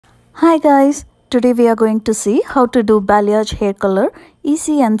Hi guys, today we are going to see how to do balayage hair color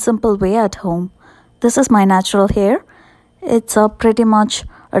easy and simple way at home. This is my natural hair. It's pretty much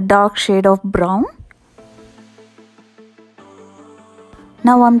a dark shade of brown.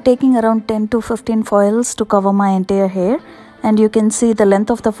 Now I'm taking around 10 to 15 foils to cover my entire hair, and you can see the length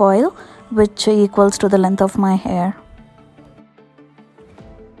of the foil which equals to the length of my hair.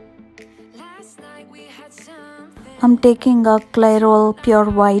 I'm taking a Clairol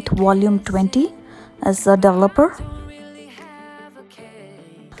Pure White Volume 20 as a developer.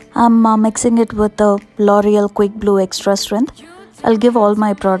 I'm mixing it with the Loreal Quick Blue Extra Strength. I'll give all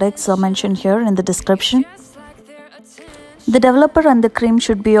my products mentioned here in the description. The developer and the cream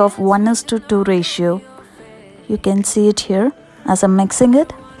should be of 1:2 ratio. You can see it here as I'm mixing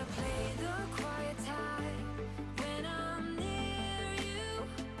it.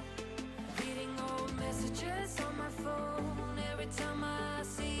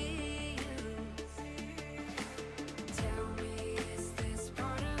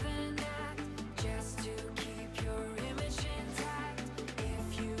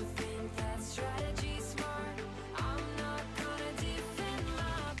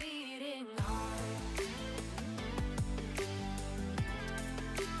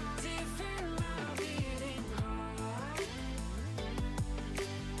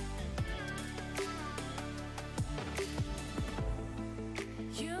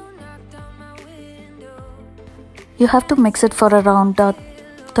 You have to mix it for around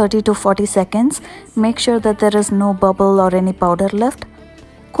 30 to 40 seconds. Make sure that there is no bubble or any powder left.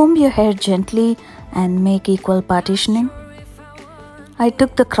 Comb your hair gently and make equal partitioning. I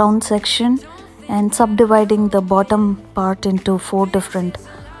took the crown section and subdividing the bottom part into 4 different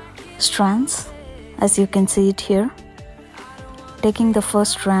strands, as you can see it here. Taking the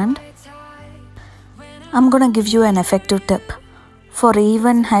first strand, I'm gonna give you an effective tip. For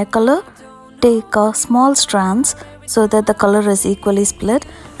even hair color, take small strands so that the color is equally split.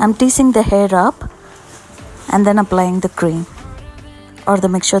 I'm teasing the hair up and then applying the cream or the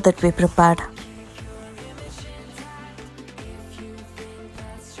mixture that we prepared.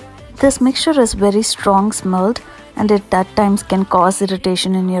 This mixture is very strong smelled and it at times can cause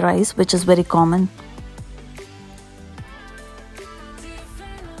irritation in your eyes, which is very common.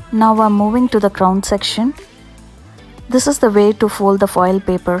 Now I'm moving to the crown section. This is the way to fold the foil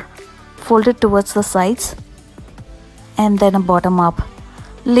paper. Fold it towards the sides and then a bottom up.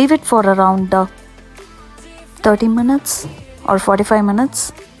 Leave it for around 30 minutes or 45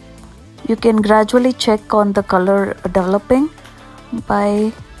 minutes. You can gradually check on the color developing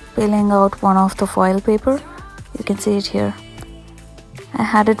by peeling out one of the foil paper. You can see it here. I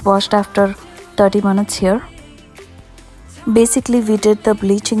had it washed after 30 minutes here. Basically we did the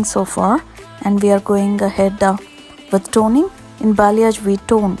bleaching so far and we are going ahead with toning. In balayage we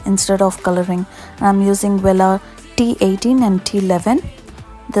tone instead of coloring. I'm using Wella T18 and T11.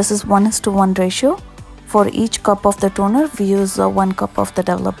 This is 1:1 ratio. For each cup of the toner we use 1 cup of the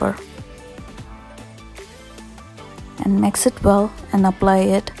developer. And mix it well and apply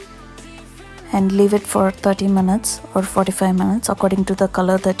it and leave it for 30 minutes or 45 minutes according to the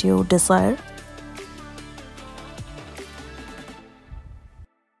color that you desire.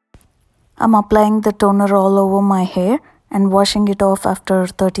 I'm applying the toner all over my hair and washing it off after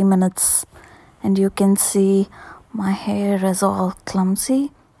 30 minutes, and you can see my hair is all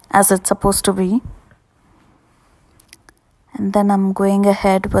clumsy as it's supposed to be. And then I'm going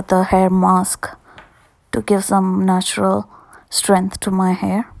ahead with a hair mask to give some natural strength to my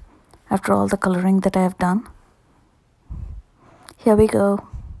hair after all the coloring that I have done. Here we go.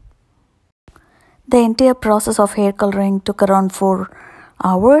 The entire process of hair coloring took around 4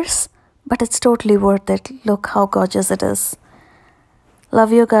 hours. But it's totally worth it. Look how gorgeous it is.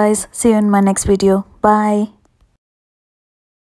 Love you guys. See you in my next video. Bye.